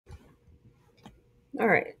All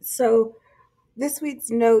right. So this week's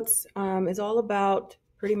notes is all about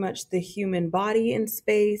pretty much the human body in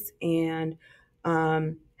space and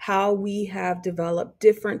how we have developed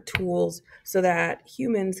different tools so that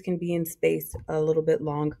humans can be in space a little bit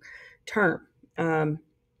long term. Um,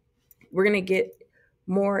 we're going to get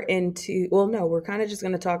more into, well, no, we're kind of just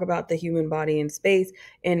going to talk about the human body in space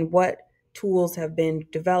and what tools have been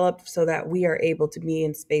developed so that we are able to be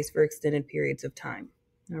in space for extended periods of time.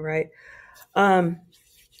 All right. Um,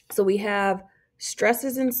 so we have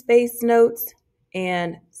stresses in space notes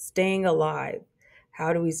and staying alive.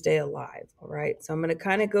 How do we stay alive? All right. So I'm going to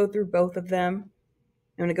kind of go through both of them.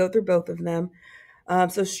 I'm going to go through both of them.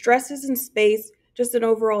 So stresses in space, just an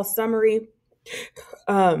overall summary.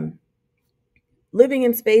 Um, Living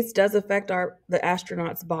in space does affect the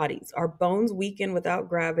astronauts' bodies. Our bones weaken without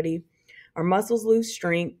gravity. Our muscles lose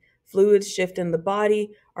strength. Fluids shift in the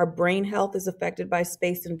body. Our brain health is affected by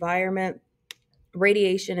space environment.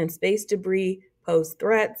 Radiation and space debris pose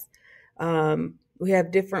threats. We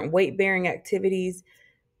have different weight bearing activities,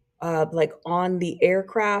 like on the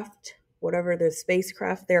aircraft, whatever the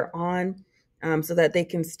spacecraft they're on, so that they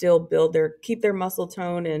can still keep their muscle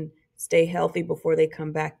tone and stay healthy before they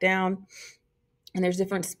come back down. And there's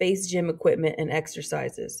different space gym equipment and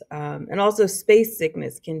exercises. And also, space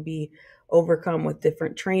sickness can be overcome with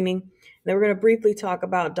different training. And then we're going to briefly talk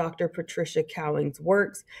about Dr. Patricia Cowing's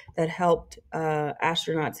works that helped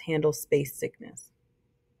astronauts handle space sickness.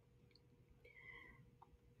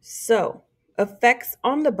 So, effects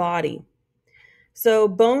on the body. So,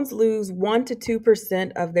 bones lose 1 to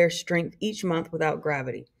 2% of their strength each month without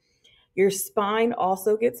gravity. Your spine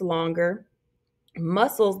also gets longer.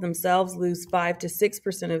 Muscles themselves lose 5 to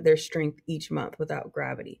 6% of their strength each month without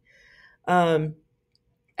gravity. Um,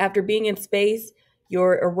 After being in space,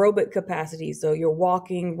 your aerobic capacity, so your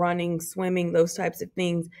walking, running, swimming, those types of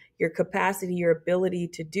things, your capacity, your ability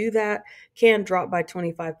to do that can drop by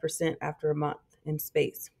 25% after a month in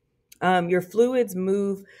space. Your fluids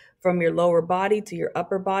move from your lower body to your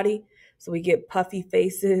upper body. So we get puffy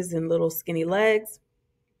faces and little skinny legs.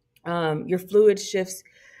 Your fluid shifts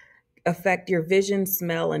affect your vision,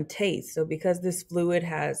 smell, and taste. So because this fluid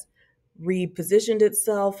has repositioned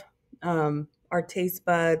itself, our taste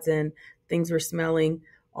buds and things we're smelling,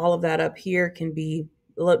 all of that up here can be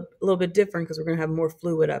a little bit different because we're going to have more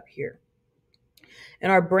fluid up here.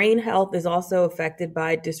 And our brain health is also affected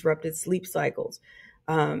by disrupted sleep cycles,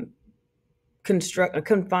 um,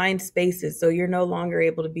 confined spaces. So you're no longer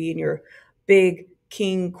able to be in your big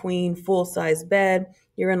king, queen, full size bed.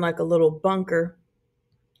 You're in like a little bunker,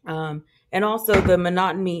 and also the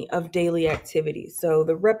monotony of daily activities. So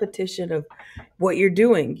the repetition of what you're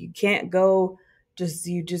doing. You can't go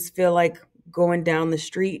you just feel like going down the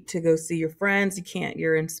street to go see your friends. You can't,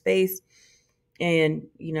 you're in space. And,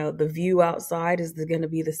 the view outside is going to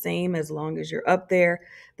be the same as long as you're up there.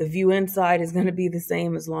 The view inside is going to be the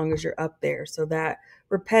same as long as you're up there. So that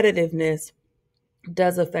repetitiveness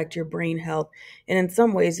does affect your brain health. And in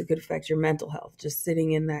some ways, it could affect your mental health, just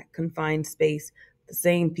sitting in that confined space, the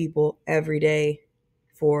same people every day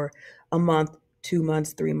for a month, 2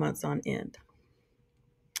 months, 3 months on end.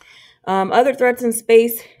 Other threats in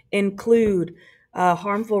space include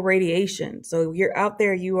harmful radiation. So you're out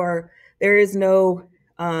there, there is no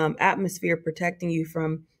atmosphere protecting you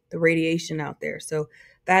from the radiation out there. So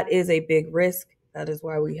that is a big risk. That is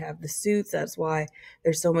why we have the suits. That's why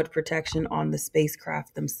there's so much protection on the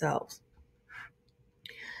spacecraft themselves.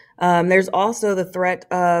 There's also the threat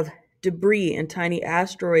of debris and tiny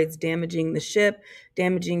asteroids damaging the ship,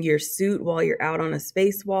 damaging your suit while you're out on a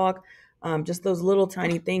spacewalk. Just those little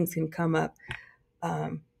tiny things can come up.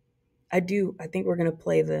 Um, I think we're going to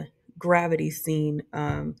play the gravity scene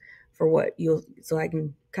so I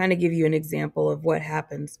can kind of give you an example of what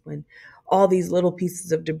happens when all these little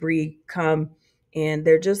pieces of debris come, and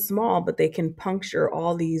they're just small, but they can puncture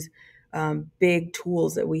all these big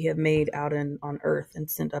tools that we have made on Earth and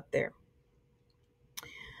sent up there.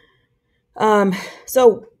 Um,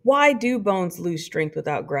 so why do bones lose strength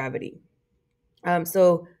without gravity?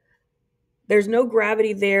 So there's no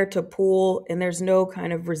gravity there to pull, and there's no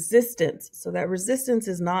kind of resistance. So that resistance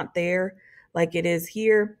is not there like it is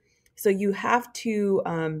here. So you have to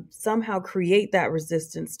somehow create that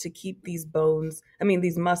resistance to keep these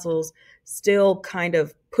muscles still kind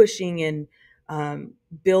of pushing and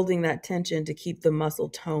building that tension to keep the muscle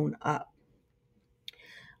tone up.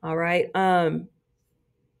 All right.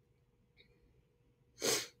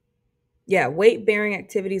 Yeah, weight bearing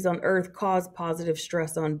activities on Earth cause positive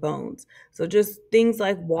stress on bones. So just things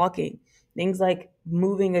like walking, things like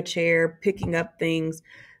moving a chair, picking up things,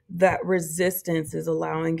 that resistance is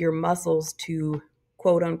allowing your muscles to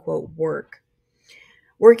quote unquote work.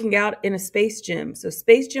 Working out in a space gym. So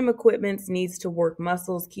space gym equipment needs to work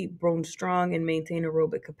muscles, keep bones strong, and maintain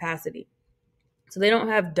aerobic capacity. So they don't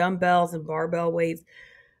have dumbbells and barbell weights.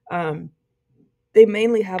 Um, they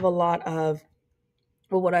mainly have a lot of,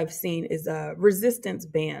 well, what I've seen is resistance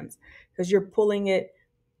bands, because you're pulling it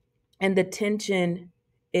and the tension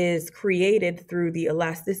is created through the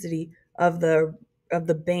elasticity of the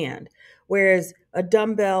band. Whereas a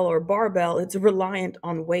dumbbell or barbell, it's reliant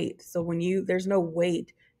on weight. So when there's no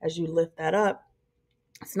weight as you lift that up,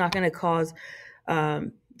 it's not going to cause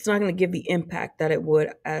it's not going to give the impact that it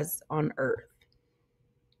would as on Earth.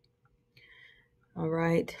 All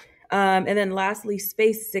right. And then lastly,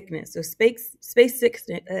 space sickness. So space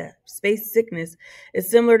sickness is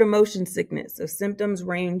similar to motion sickness. So symptoms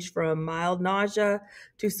range from mild nausea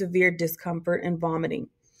to severe discomfort and vomiting.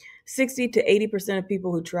 60 to 80% of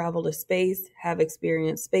people who travel to space have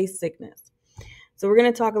experienced space sickness. So we're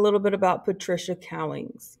going to talk a little bit about Patricia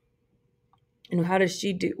Cowlings and what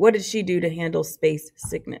did she do to handle space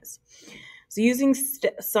sickness? So using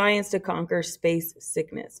science to conquer space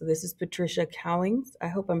sickness. So this is Patricia Cowlings. I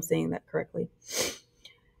hope I'm saying that correctly.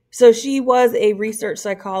 So she was a research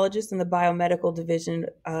psychologist in the biomedical division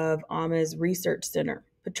of AMA's Research Center.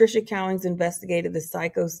 Patricia Cowlings investigated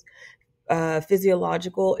the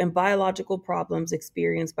physiological and biological problems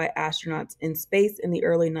experienced by astronauts in space in the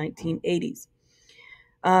early 1980s.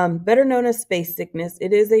 Better known as space sickness,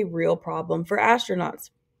 it is a real problem for astronauts.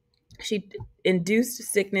 She induced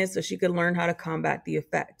sickness so she could learn how to combat the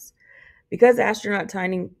effects. Because astronaut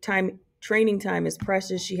training time is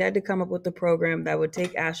precious, she had to come up with a program that would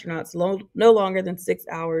take astronauts no longer than 6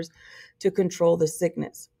 hours to control the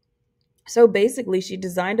sickness. So basically, she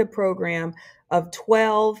designed a program of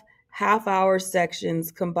 12 half-hour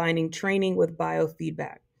sections combining training with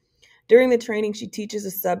biofeedback. During the training, she teaches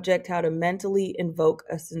a subject how to mentally invoke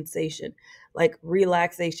a sensation, like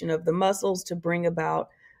relaxation of the muscles to bring about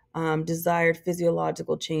desired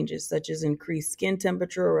physiological changes, such as increased skin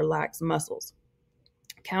temperature or relaxed muscles.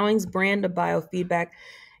 Cowlings' brand of biofeedback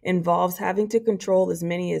involves having to control as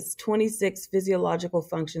many as 26 physiological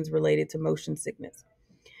functions related to motion sickness.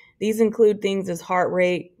 These include things as heart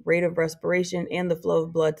rate, rate of respiration, and the flow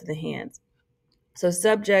of blood to the hands. So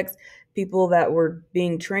subjects, people that were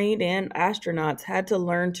being trained, and astronauts had to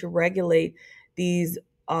learn to regulate these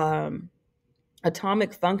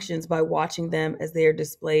atomic functions by watching them as they are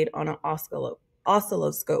displayed on an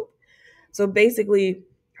oscilloscope. So basically,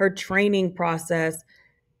 her training process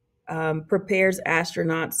prepares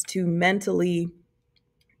astronauts to mentally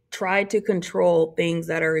try to control things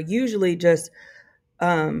that are usually just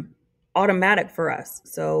automatic for us.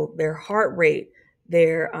 So their heart rate,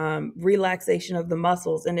 their relaxation of the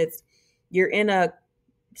muscles, and you're in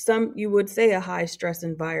you would say a high stress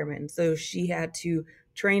environment. So she had to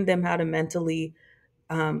train them how to mentally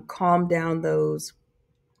calm down those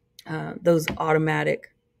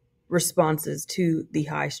automatic responses to the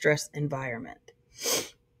high stress environment.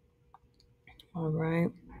 All right.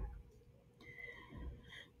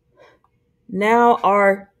 Now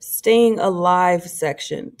our staying alive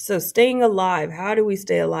section. So staying alive, how do we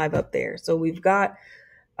stay alive up there? So we've got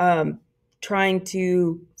trying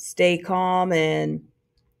to stay calm and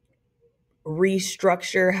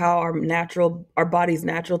restructure how our body's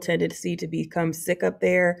natural tendency to become sick up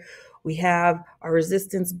there. We have our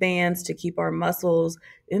resistance bands to keep our muscles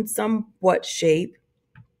in somewhat shape.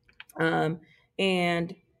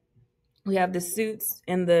 And we have the suits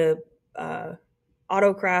and the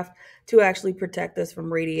autocraft to actually protect us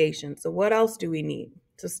from radiation. So what else do we need?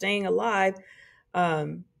 So staying alive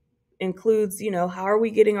includes, how are we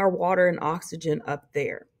getting our water and oxygen up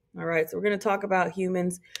there? All right, so we're going to talk about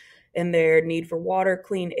humans and their need for water,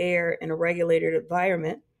 clean air, and a regulated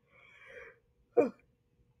environment.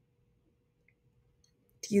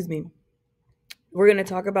 Excuse me. We're going to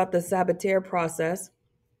talk about the Sabatier process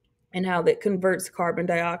and how that converts carbon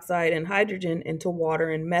dioxide and hydrogen into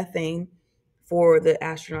water and methane for the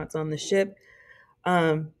astronauts on the ship.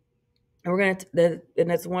 And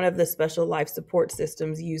that's one of the special life support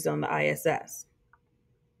systems used on the ISS.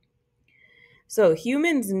 So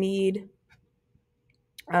humans need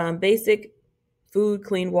basic food,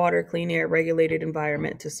 clean water, clean air, regulated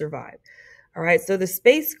environment to survive. All right, so the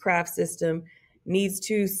spacecraft system needs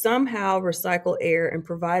to somehow recycle air and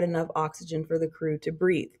provide enough oxygen for the crew to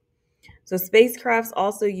breathe. So spacecrafts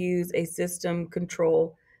also use a system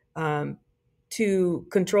control to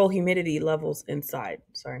control humidity levels inside.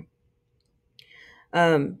 So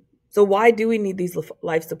why do we need these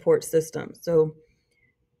life support systems? So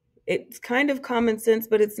it's kind of common sense,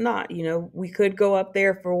 but it's not. We could go up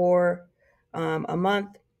there for a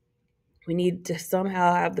month. We need to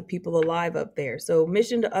somehow have the people alive up there. So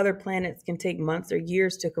mission to other planets can take months or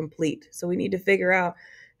years to complete. So we need to figure out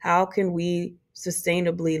how can we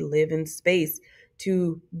sustainably live in space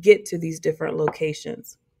to get to these different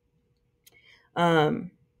locations. Life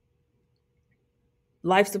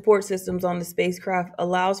support systems on the spacecraft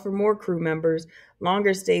allows for more crew members,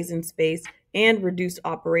 longer stays in space, and reduced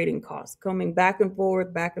operating costs. Coming back and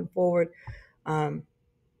forward, that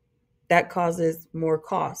causes more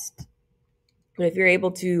cost. But if you're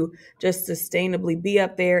able to just sustainably be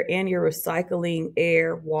up there and you're recycling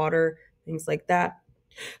air, water, things like that,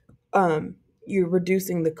 you're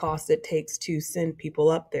reducing the cost it takes to send people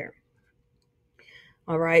up there.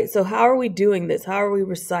 All right. So how are we doing this? How are we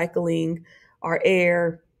recycling our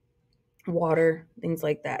air, water, things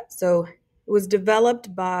like that? So it was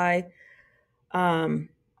developed by, I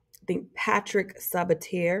think, Patrick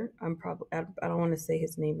Sabatier. I don't want to say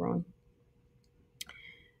his name wrong.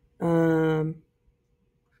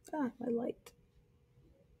 My light.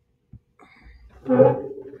 All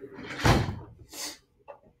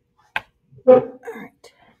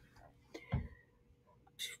right.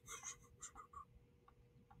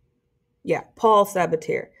 Yeah, Paul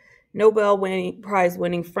Sabatier, Nobel Prize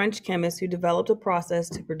winning French chemist who developed a process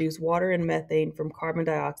to produce water and methane from carbon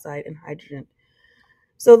dioxide and hydrogen.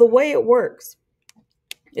 So the way it works,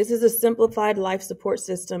 this is a simplified life support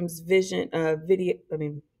systems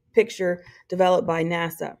picture developed by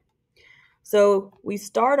NASA. So we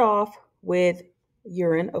start off with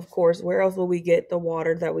urine, of course. Where else will we get the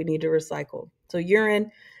water that we need to recycle? So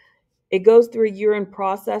urine, it goes through a urine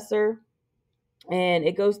processor, and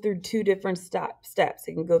it goes through two different steps.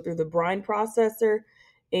 It can go through the brine processor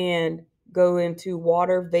and go into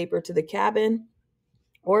water vapor to the cabin,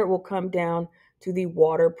 or it will come down to the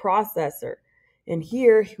water processor. And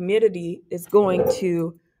here, humidity is going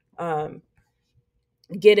to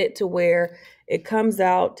get it to where it comes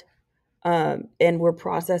out, and we're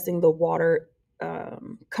processing the water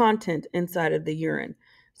content inside of the urine.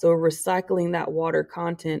 So we're recycling that water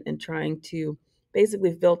content and trying to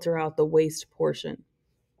basically filter out the waste portion.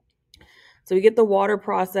 So we get the water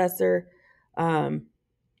processor, and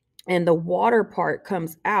the water part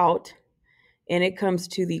comes out, and it comes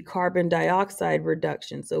to the carbon dioxide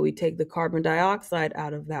reduction. So we take the carbon dioxide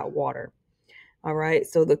out of that water. All right.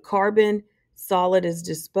 So the carbon solid is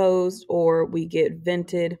disposed, or we get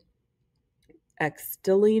vented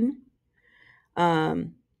acetylene,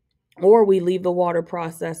 or we leave the water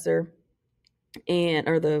processor,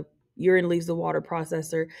 or the urine leaves the water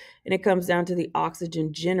processor, and it comes down to the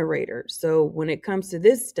oxygen generator. So when it comes to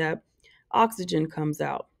this step, oxygen comes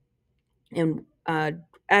out. And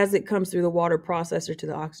as it comes through the water processor to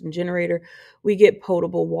the oxygen generator, we get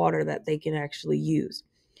potable water that they can actually use.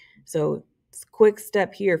 So it's a quick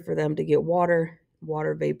step here for them to get water,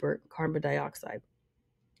 water vapor, carbon dioxide.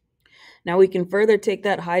 Now we can further take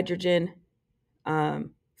that hydrogen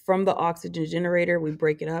from the oxygen generator. We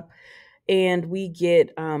break it up, and we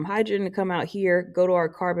get hydrogen to come out here, go to our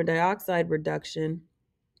carbon dioxide reduction,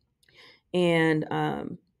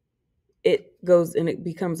 and it goes and it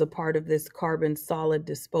becomes a part of this carbon solid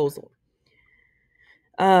disposal.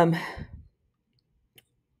 When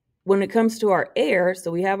it comes to our air,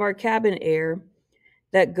 so we have our cabin air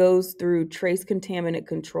that goes through trace contaminant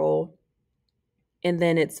control, and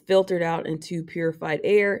then it's filtered out into purified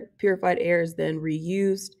air. Purified air is then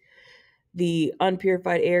reused. The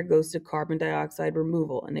unpurified air goes to carbon dioxide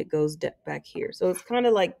removal, and it goes back here. So it's kind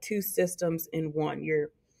of like two systems in one.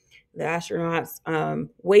 The astronauts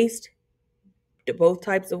waste, both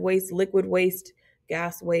types of waste, liquid waste,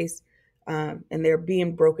 gas waste, and they're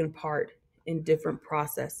being broken apart in different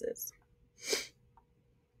processes.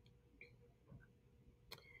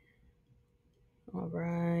 All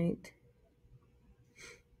right.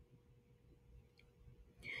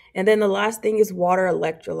 And then the last thing is water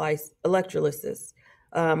electrolysis. Electrolysis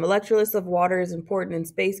of water is important in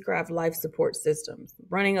spacecraft life support systems.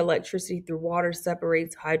 Running electricity through water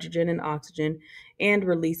separates hydrogen and oxygen and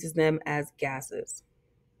releases them as gases.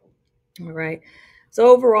 All right. So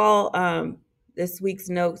overall, this week's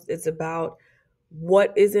notes is about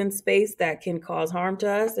what is in space that can cause harm to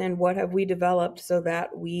us, and what have we developed so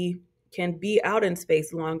that we can be out in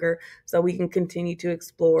space longer, so we can continue to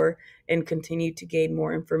explore and continue to gain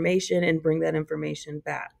more information and bring that information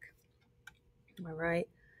back. All right.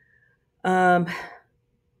 That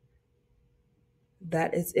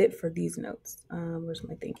is it for these notes. Where's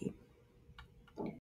my thingy?